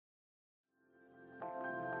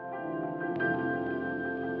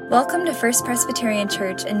Welcome to First Presbyterian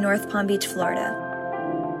Church in North Palm Beach,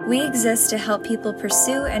 Florida. We exist to help people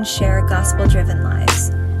pursue and share gospel-driven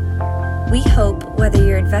lives. We hope whether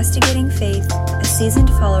you're investigating faith, a seasoned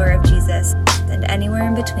follower of Jesus, and anywhere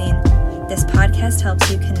in between, this podcast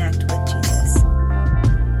helps you connect with Jesus.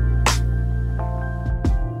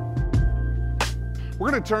 We're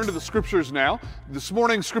going to turn to the scriptures now. This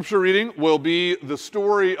morning's scripture reading will be the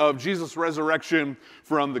story of Jesus' resurrection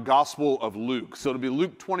from the Gospel of Luke. So it'll be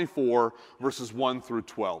Luke 24, verses 1 through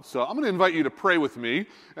 12. So I'm going to invite you to pray with me,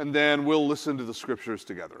 and then we'll listen to the scriptures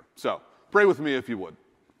together. So pray with me if you would.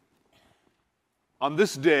 On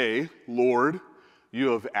this day, Lord, you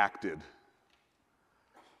have acted.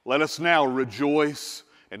 Let us now rejoice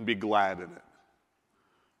and be glad in it.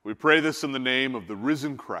 We pray this in the name of the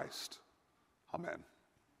risen Christ. Amen.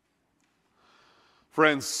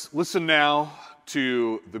 Friends, listen now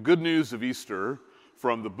to the good news of Easter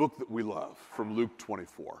from the book that we love, from Luke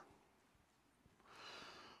 24.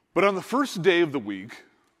 But on the first day of the week,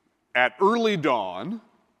 at early dawn,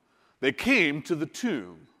 they came to the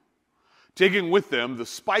tomb, taking with them the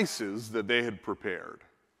spices that they had prepared.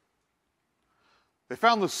 They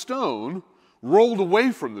found the stone rolled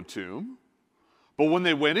away from the tomb, but when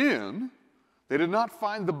they went in, they did not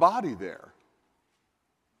find the body there.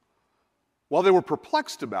 While they were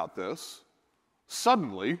perplexed about this,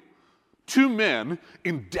 suddenly, two men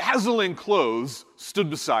in dazzling clothes stood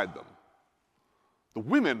beside them. The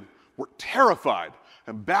women were terrified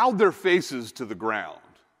and bowed their faces to the ground.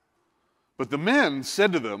 But the men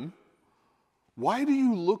said to them, "Why do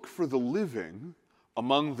you look for the living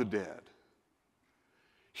among the dead?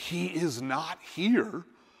 He is not here,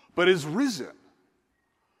 but is risen.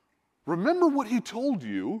 Remember what he told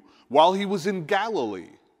you while he was in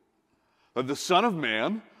Galilee, that the Son of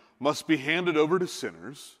Man must be handed over to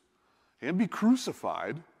sinners and be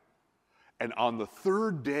crucified, and on the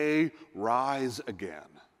third day rise again."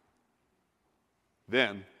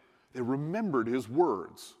 Then they remembered his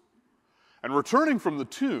words, and returning from the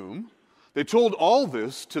tomb, they told all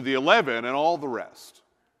this to the 11 and all the rest.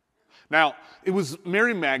 Now, it was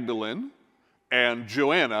Mary Magdalene and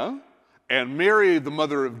Joanna and Mary, the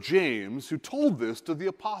mother of James, who told this to the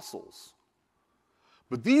apostles.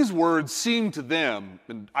 But these words seemed to them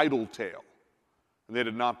an idle tale, and they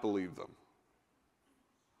did not believe them.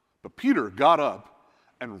 But Peter got up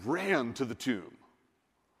and ran to the tomb.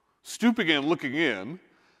 Stooping and looking in,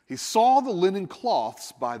 he saw the linen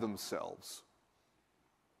cloths by themselves.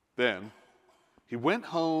 Then he went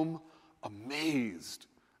home amazed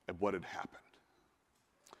at what had happened.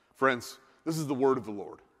 Friends, this is the word of the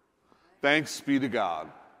Lord. Thanks be to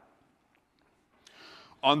God.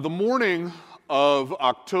 On the morning of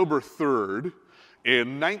October 3rd,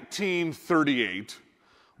 in 1938,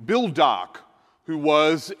 Bill Dock, who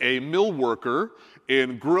was a mill worker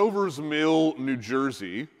in Grover's Mill, New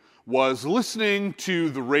Jersey, was listening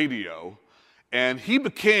to the radio, and he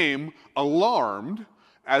became alarmed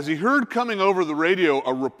as he heard coming over the radio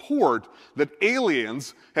a report that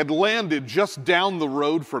aliens had landed just down the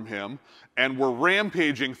road from him and were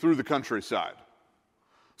rampaging through the countryside.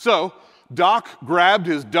 So Doc grabbed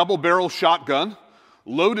his double-barrel shotgun,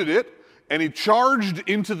 loaded it, and he charged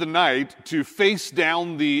into the night to face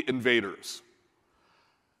down the invaders.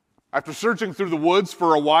 After searching through the woods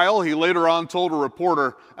for a while, he later on told a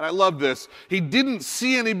reporter, and I love this, he didn't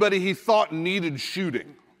see anybody he thought needed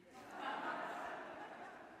shooting.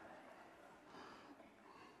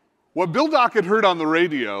 What Bill Dock had heard on the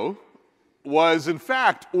radio was, in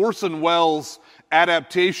fact, Orson Welles'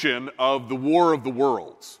 adaptation of The War of the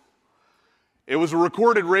Worlds. It was a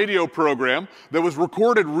recorded radio program that was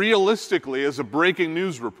recorded realistically as a breaking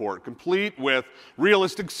news report, complete with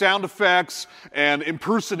realistic sound effects and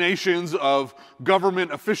impersonations of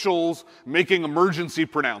government officials making emergency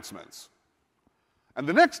pronouncements. And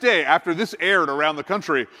the next day, after this aired around the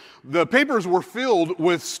country, the papers were filled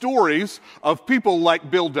with stories of people like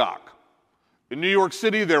Bill Dock. In New York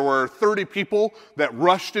City, there were 30 people that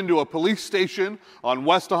rushed into a police station on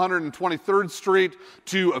West 123rd Street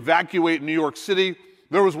to evacuate New York City.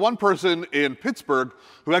 There was one person in Pittsburgh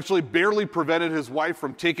who actually barely prevented his wife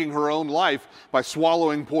from taking her own life by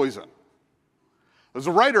swallowing poison. There's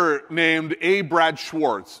a writer named A. Brad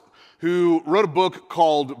Schwartz who wrote a book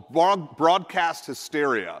called Broadcast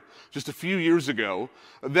Hysteria just a few years ago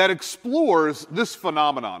that explores this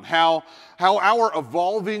phenomenon, how our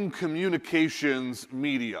evolving communications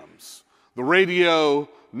mediums, the radio,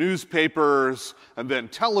 newspapers, and then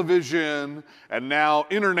television, and now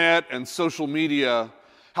internet and social media,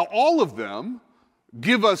 how all of them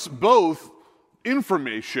give us both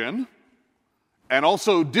information and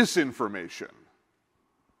also disinformation.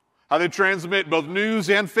 how they transmit both news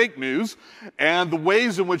and fake news, and the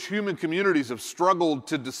ways in which human communities have struggled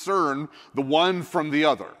to discern the one from the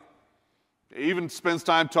other. He even spends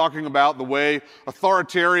time talking about the way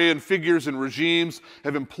authoritarian figures and regimes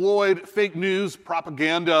have employed fake news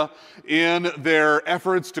propaganda in their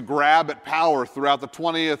efforts to grab at power throughout the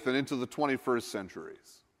 20th and into the 21st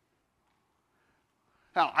centuries.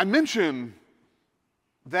 Now, I mention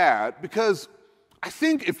that because I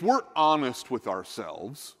think if we're honest with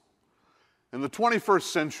ourselves, in the 21st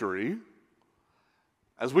century,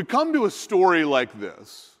 as we come to a story like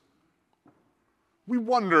this, we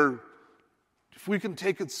wonder if we can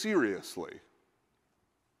take it seriously.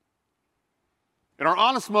 In our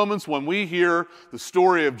honest moments when we hear the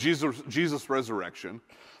story of Jesus' resurrection,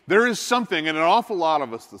 there is something in an awful lot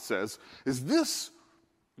of us that says, is this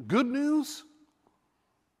good news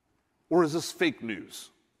or is this fake news?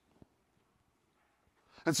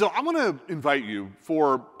 And so I want to invite you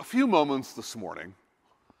for a few moments this morning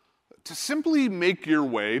to simply make your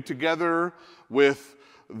way together with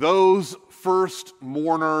those first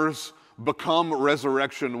mourners become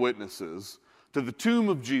resurrection witnesses to the tomb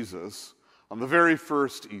of Jesus on the very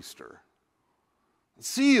first Easter.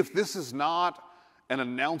 See if this is not an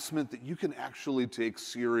announcement that you can actually take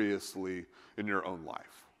seriously in your own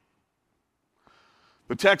life.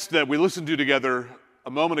 The text that we listened to together a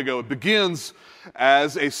moment ago, it begins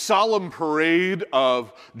as a solemn parade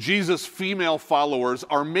of Jesus' female followers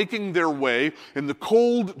are making their way in the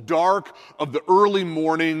cold dark of the early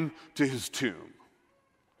morning to his tomb.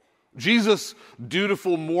 Jesus'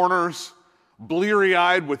 dutiful mourners,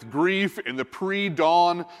 bleary-eyed with grief in the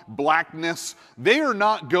pre-dawn blackness, they are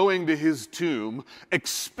not going to his tomb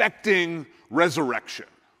expecting resurrection.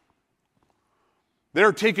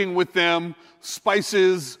 They're taking with them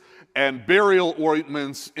spices and burial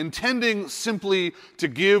ointments, intending simply to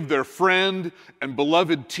give their friend and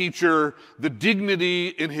beloved teacher the dignity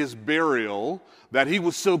in his burial that he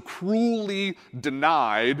was so cruelly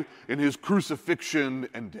denied in his crucifixion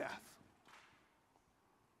and death.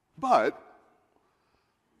 But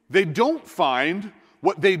they don't find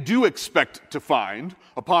what they do expect to find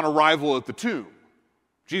upon arrival at the tomb,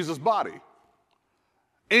 Jesus' body.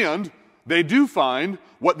 And they do find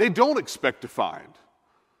what they don't expect to find.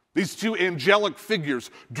 These two angelic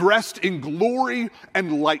figures dressed in glory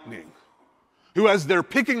and lightning, who as they're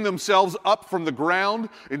picking themselves up from the ground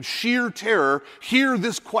in sheer terror, hear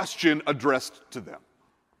this question addressed to them.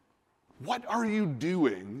 What are you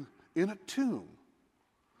doing in a tomb?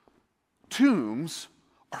 Tombs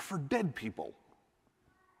are for dead people.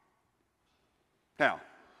 Now,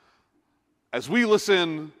 as we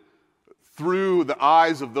listen through the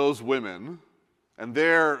eyes of those women and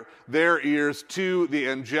their ears to the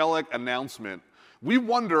angelic announcement, we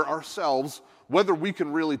wonder ourselves whether we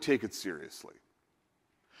can really take it seriously.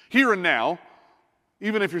 Here and now,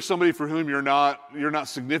 even if you're somebody for whom you're not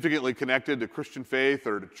significantly connected to Christian faith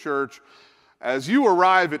or to church, as you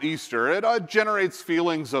arrive at Easter, it generates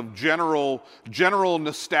feelings of general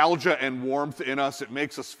nostalgia and warmth in us. It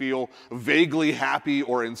makes us feel vaguely happy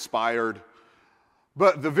or inspired.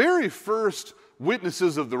 But the very first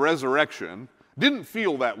witnesses of the resurrection didn't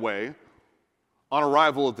feel that way on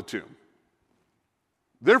arrival at the tomb.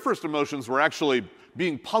 Their first emotions were actually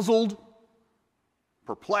being puzzled,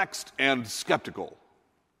 perplexed, and skeptical.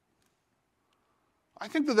 I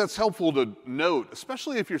think that that's helpful to note,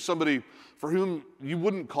 especially if you're somebody for whom you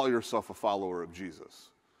wouldn't call yourself a follower of Jesus.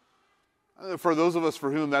 For those of us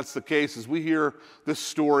for whom that's the case, as we hear this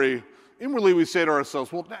story, inwardly we say to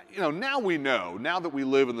ourselves, well, now we know, now that we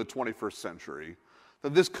live in the 21st century,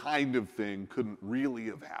 that this kind of thing couldn't really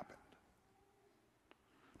have happened.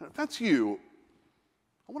 Now, if that's you,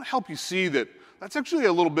 I want to help you see that that's actually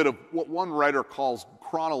a little bit of what one writer calls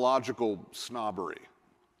chronological snobbery.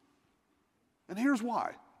 And here's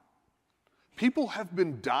why. People have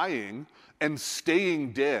been dying and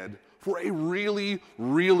staying dead for a really,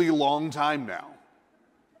 really long time now.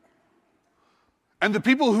 And the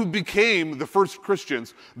people who became the first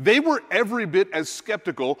Christians, they were every bit as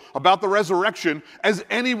skeptical about the resurrection as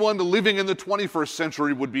anyone living in the 21st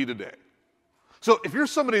century would be today. So if you're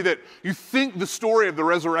somebody that you think the story of the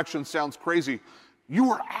resurrection sounds crazy,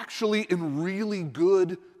 you are actually in really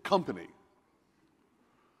good company.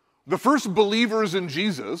 The first believers in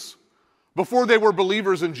Jesus, before they were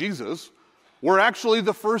believers in Jesus, were actually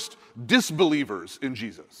the first disbelievers in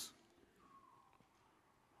Jesus.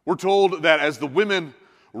 We're told that as the women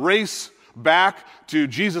race back to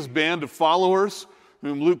Jesus' band of followers,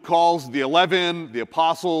 whom Luke calls the 11, the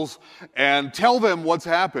apostles, and tell them what's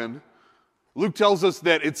happened, Luke tells us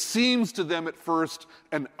that it seems to them at first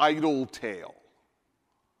an idle tale.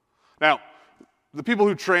 Now, The people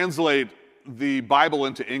who translate the Bible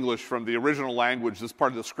into English from the original language this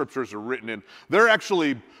part of the scriptures are written in, they're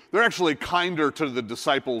actually kinder to the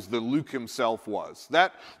disciples than Luke himself was.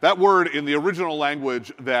 That word in the original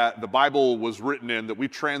language that the Bible was written in, that we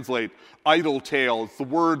translate idle tale, it's the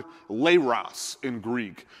word leiros in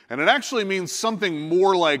Greek. And it actually means something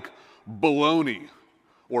more like baloney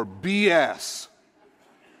or BS,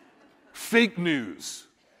 fake news.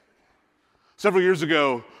 Several years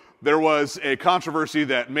ago, there was a controversy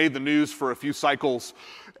that made the news for a few cycles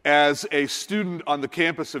as a student on the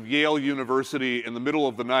campus of Yale University in the middle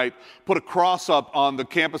of the night put a cross up on the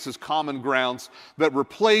campus's common grounds that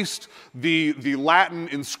replaced the Latin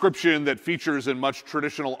inscription that features in much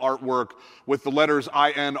traditional artwork with the letters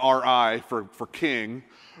INRI for king,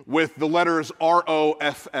 with the letters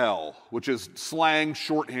ROFL, which is slang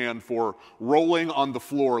shorthand for rolling on the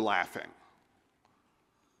floor laughing.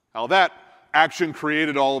 Now that action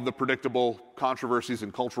created all of the predictable controversies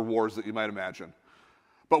and culture wars that you might imagine.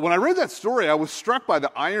 But when I read that story, I was struck by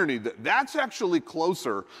the irony that that's actually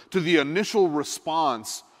closer to the initial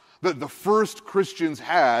response that the first Christians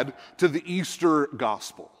had to the Easter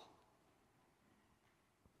gospel.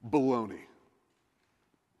 Baloney.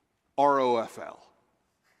 ROFL.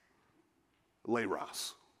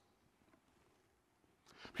 Leiros.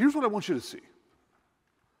 Here's what I want you to see.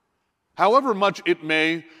 However much it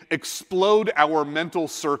may explode our mental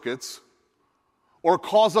circuits or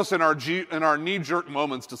cause us in our knee-jerk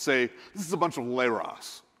moments to say, this is a bunch of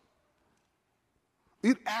leiros,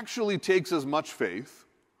 it actually takes as much faith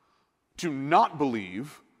to not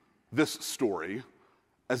believe this story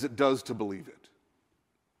as it does to believe it.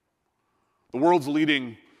 The world's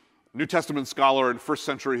leading New Testament scholar and first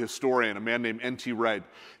century historian, a man named N.T. Wright,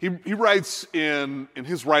 he writes in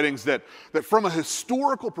his writings that from a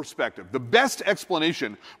historical perspective, the best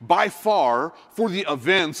explanation by far for the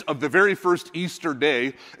events of the very first Easter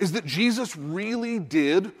day is that Jesus really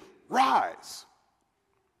did rise.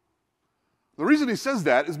 The reason he says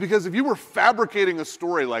that is because if you were fabricating a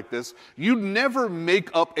story like this, you'd never make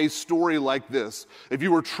up a story like this if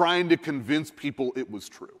you were trying to convince people it was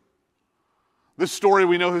true. This story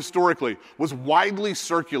we know historically was widely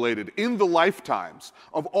circulated in the lifetimes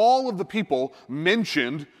of all of the people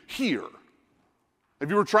mentioned here. If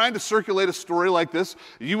you were trying to circulate a story like this,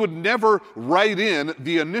 you would never write in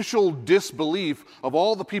the initial disbelief of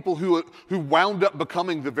all the people who wound up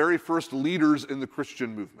becoming the very first leaders in the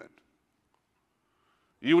Christian movement.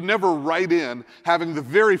 You would never write in having the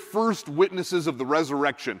very first witnesses of the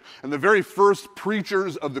resurrection and the very first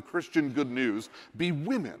preachers of the Christian good news be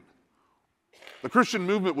women. The Christian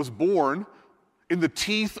movement was born in the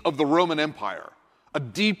teeth of the Roman Empire, a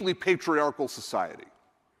deeply patriarchal society.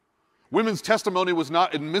 Women's testimony was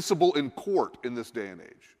not admissible in court in this day and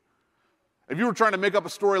age. If you were trying to make up a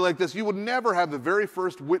story like this, you would never have the very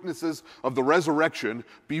first witnesses of the resurrection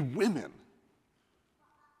be women.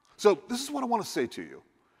 So this is what I want to say to you.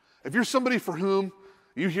 If you're somebody for whom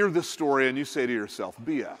you hear this story and you say to yourself,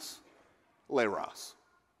 BS, leiros,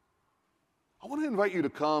 I want to invite you to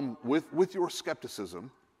come with your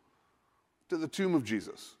skepticism to the tomb of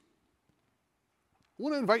Jesus. I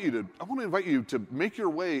want to invite you to make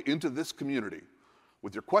your way into this community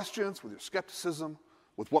with your questions, with your skepticism,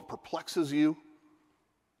 with what perplexes you.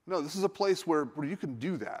 No, this is a place where you can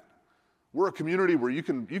do that. We're a community where you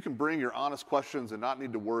can bring your honest questions and not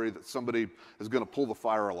need to worry that somebody is going to pull the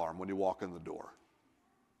fire alarm when you walk in the door.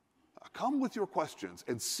 Come with your questions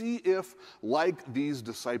and see if, like these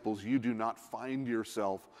disciples, you do not find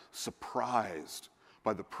yourself surprised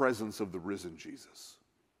by the presence of the risen Jesus.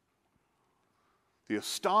 The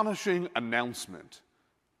astonishing announcement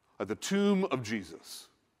at the tomb of Jesus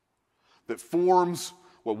that forms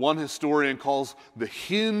what one historian calls the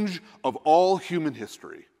hinge of all human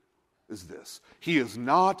history is this: he is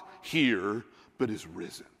not here, but is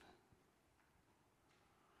risen.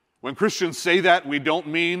 When Christians say that, we don't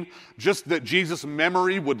mean just that Jesus'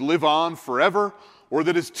 memory would live on forever, or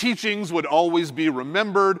that his teachings would always be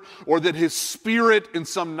remembered, or that his spirit in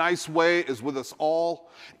some nice way is with us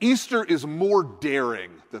all. Easter is more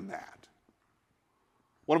daring than that.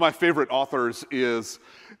 One of my favorite authors is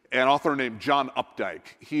an author named John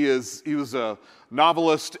Updike. He was a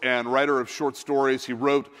novelist and writer of short stories. He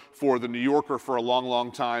wrote for The New Yorker for a long,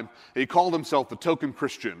 long time. He called himself the token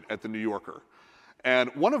Christian at The New Yorker.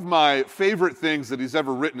 And one of my favorite things that he's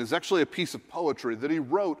ever written is actually a piece of poetry that he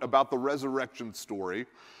wrote about the resurrection story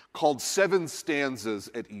called 7 Stanzas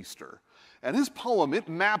at Easter. And his poem, it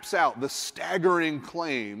maps out the staggering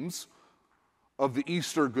claims of the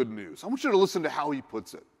Easter good news. I want you to listen to how he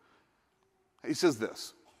puts it. He says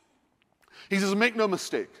this. He says, "Make no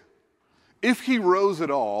mistake, if he rose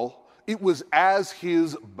at all, It was as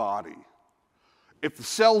his body. If the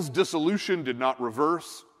cell's dissolution did not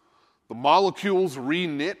reverse, the molecules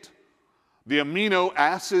reknit, the amino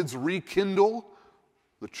acids rekindle,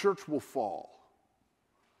 the church will fall.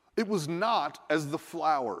 It was not as the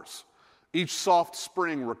flowers, each soft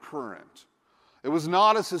spring recurrent. It was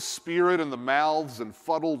not as his spirit in the mouths and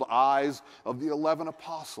fuddled eyes of the 11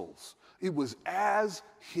 apostles. It was as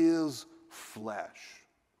his flesh,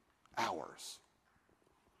 ours.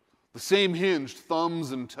 The same hinged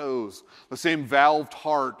thumbs and toes, the same valved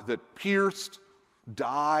heart that pierced,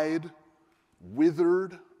 died,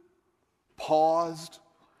 withered, paused,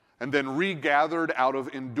 and then regathered out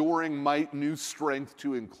of enduring might new strength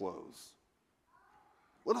to enclose.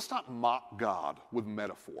 Let us not mock God with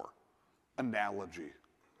metaphor, analogy,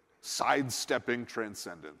 sidestepping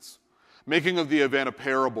transcendence, making of the event a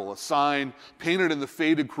parable, a sign painted in the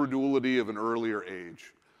faded credulity of an earlier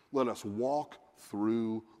age. Let us walk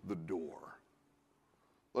through the door.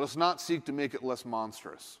 Let us not seek to make it less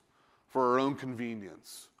monstrous for our own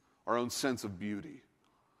convenience, our own sense of beauty,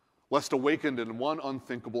 lest awakened in one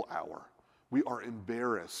unthinkable hour, we are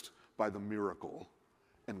embarrassed by the miracle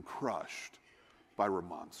and crushed by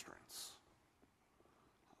remonstrance.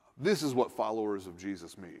 This is what followers of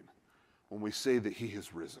Jesus mean when we say that he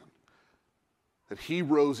has risen, that he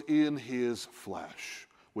rose in his flesh,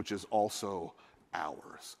 which is also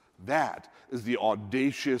ours. That is the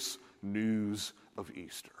audacious news of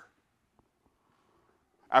Easter.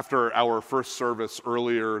 After our first service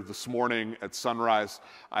earlier this morning at sunrise,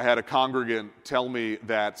 I had a congregant tell me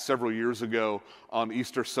that several years ago on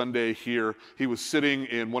Easter Sunday here, he was sitting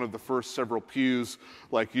in one of the first several pews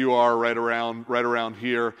like you are right around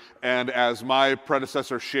here. And as my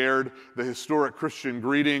predecessor shared the historic Christian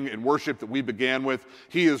greeting and worship that we began with,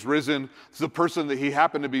 he is risen, the person that he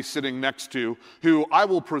happened to be sitting next to, who I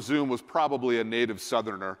will presume was probably a native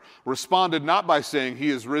Southerner, responded not by saying he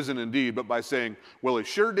is risen indeed, but by saying, well, he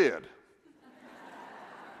sure did.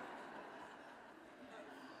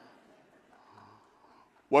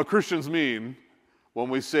 What Christians mean when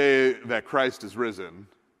we say that Christ is risen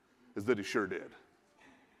is that he sure did.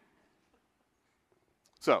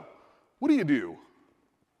 So, what do you do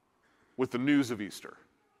with the news of Easter?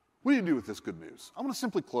 What do you do with this good news? I'm going to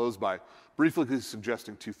simply close by briefly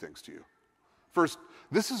suggesting two things to you. First,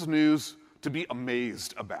 this is news to be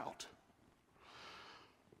amazed about.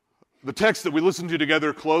 The text that we listened to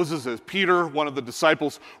together closes as Peter, one of the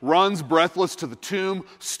disciples, runs breathless to the tomb,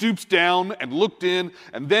 stoops down and looked in,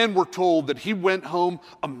 and then we're told that he went home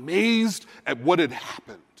amazed at what had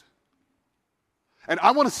happened. And I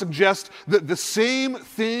want to suggest that the same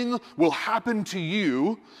thing will happen to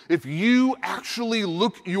you if you actually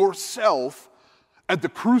look yourself at the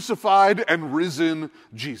crucified and risen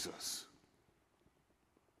Jesus.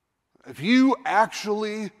 If you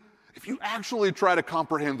actually try to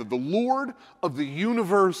comprehend that the Lord of the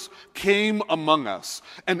universe came among us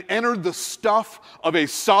and entered the stuff of a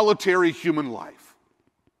solitary human life,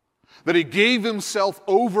 that he gave himself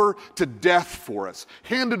over to death for us,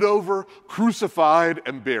 handed over, crucified,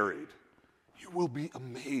 and buried, you will be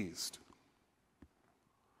amazed.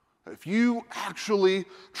 If you actually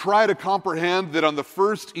try to comprehend that on the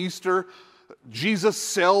first Easter, Jesus'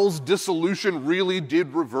 cell's dissolution really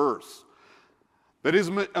did reverse, that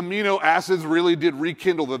his amino acids really did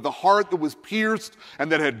rekindle, that the heart that was pierced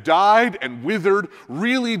and that had died and withered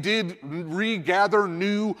really did regather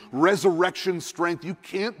new resurrection strength, you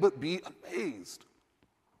can't but be amazed.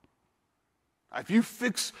 If you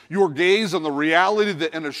fix your gaze on the reality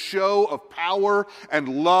that in a show of power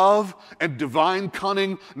and love and divine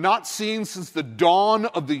cunning, not seen since the dawn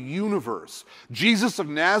of the universe, Jesus of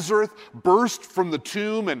Nazareth burst from the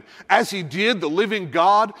tomb, and as he did, the living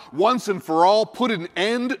God once and for all put an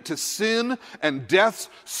end to sin and death's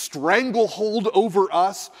stranglehold over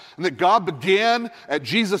us, and that God began at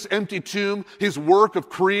Jesus' empty tomb his work of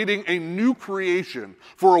creating a new creation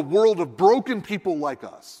for a world of broken people like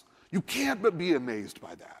us. You can't but be amazed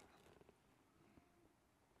by that.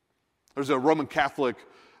 There's a Roman Catholic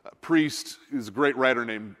priest who's a great writer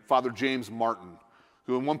named Father James Martin,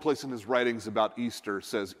 who in one place in his writings about Easter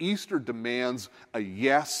says, Easter demands a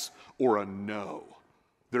yes or a no.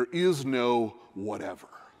 There is no whatever.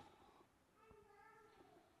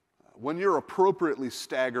 When you're appropriately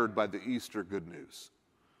staggered by the Easter good news,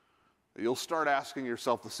 you'll start asking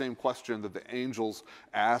yourself the same question that the angels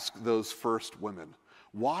asked those first women.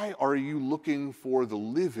 Why are you looking for the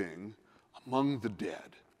living among the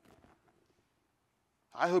dead?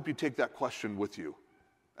 I hope you take that question with you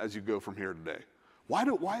as you go from here today.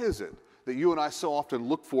 Why is it that you and I so often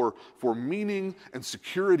look for meaning and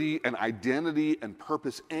security and identity and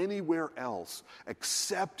purpose anywhere else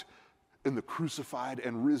except in the crucified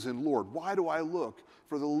and risen Lord? Why do I look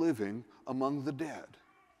for the living among the dead?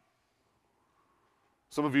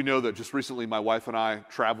 Some of you know that just recently my wife and I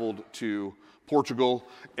traveled to Portugal,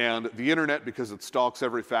 and the internet, because it stalks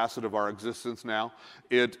every facet of our existence now,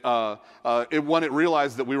 when it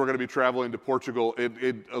realized that we were going to be traveling to Portugal,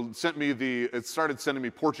 it started sending me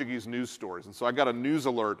Portuguese news stories. And so I got a news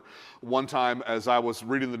alert one time as I was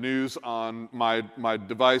reading the news on my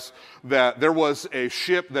device that there was a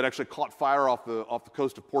ship that actually caught fire off the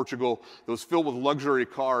coast of Portugal that was filled with luxury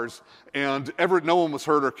cars, and no one was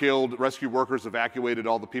hurt or killed. Rescue workers evacuated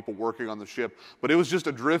all the people working on the ship, but it was just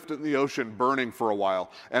adrift in the ocean, burning for a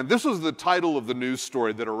while. And this was the title of the news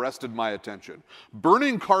story that arrested my attention.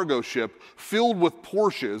 Burning cargo ship filled with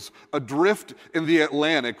Porsches adrift in the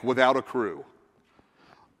Atlantic without a crew.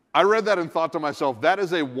 I read that and thought to myself, that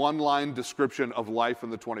is a one-line description of life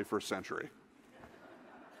in the 21st century.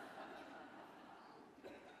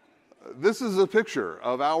 This is a picture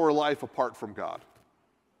of our life apart from God.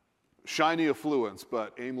 Shiny affluence,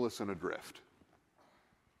 but aimless and adrift.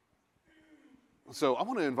 So I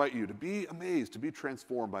want to invite you to be amazed, to be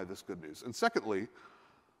transformed by this good news. And secondly,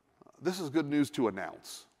 this is good news to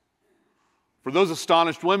announce. For those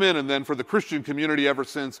astonished women, and then for the Christian community ever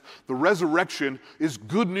since, the resurrection is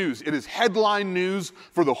good news. It is headline news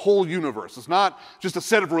for the whole universe. It's not just a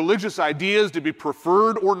set of religious ideas to be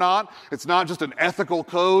preferred or not. It's not just an ethical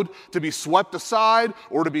code to be swept aside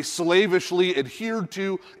or to be slavishly adhered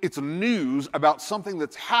to. It's news about something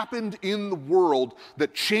that's happened in the world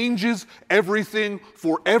that changes everything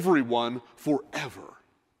for everyone forever.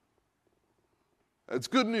 It's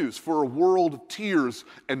good news for a world of tears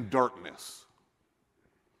and darkness.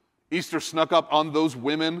 Easter snuck up on those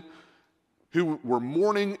women who were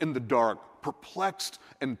mourning in the dark, perplexed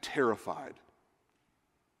and terrified.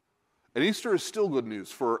 And Easter is still good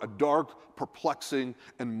news for a dark, perplexing,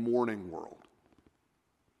 and mourning world.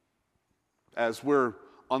 As we're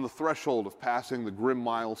on the threshold of passing the grim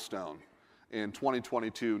milestone in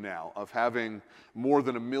 2022 now, of having more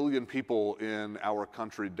than 1 million people in our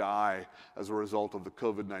country die as a result of the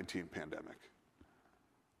COVID-19 pandemic.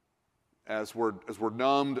 As we're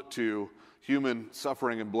numbed to human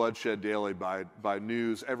suffering and bloodshed daily by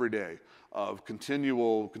news every day of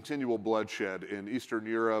continual bloodshed in Eastern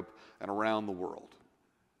Europe and around the world.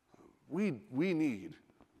 We need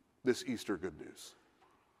this Easter good news,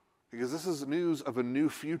 because this is news of a new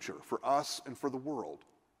future for us and for the world.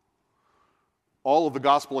 All of the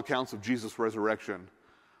gospel accounts of Jesus' resurrection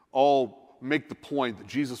all make the point that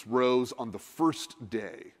Jesus rose on the first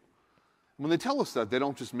day. When they tell us that, they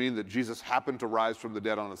don't just mean that Jesus happened to rise from the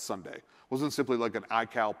dead on a Sunday. It wasn't simply like an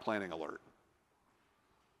iCal planning alert.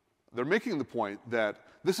 They're making the point that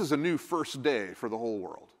this is a new first day for the whole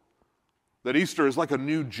world. That Easter is like a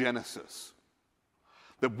new Genesis.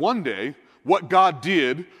 That one day, what God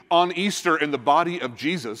did on Easter in the body of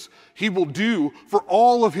Jesus, He will do for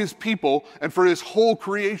all of His people and for His whole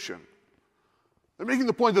creation. They're making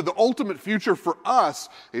the point that the ultimate future for us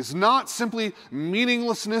is not simply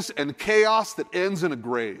meaninglessness and chaos that ends in a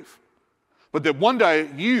grave, but that one day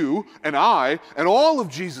you and I and all of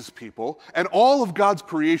Jesus' people and all of God's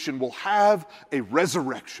creation will have a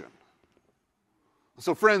resurrection.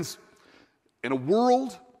 So friends, in a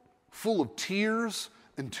world full of tears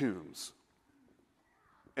and tombs,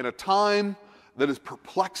 in a time that is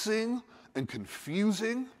perplexing and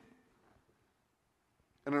confusing,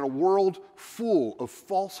 and in a world full of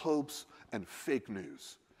false hopes and fake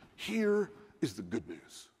news, here is the good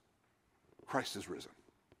news. Christ is risen.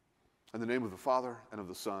 In the name of the Father, and of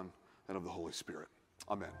the Son, and of the Holy Spirit.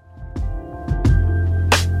 Amen.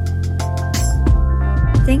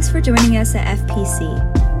 Thanks for joining us at FPC.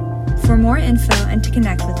 For more info and to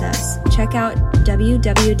connect with us, check out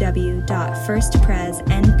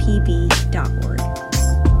www.firstpresnpb.org.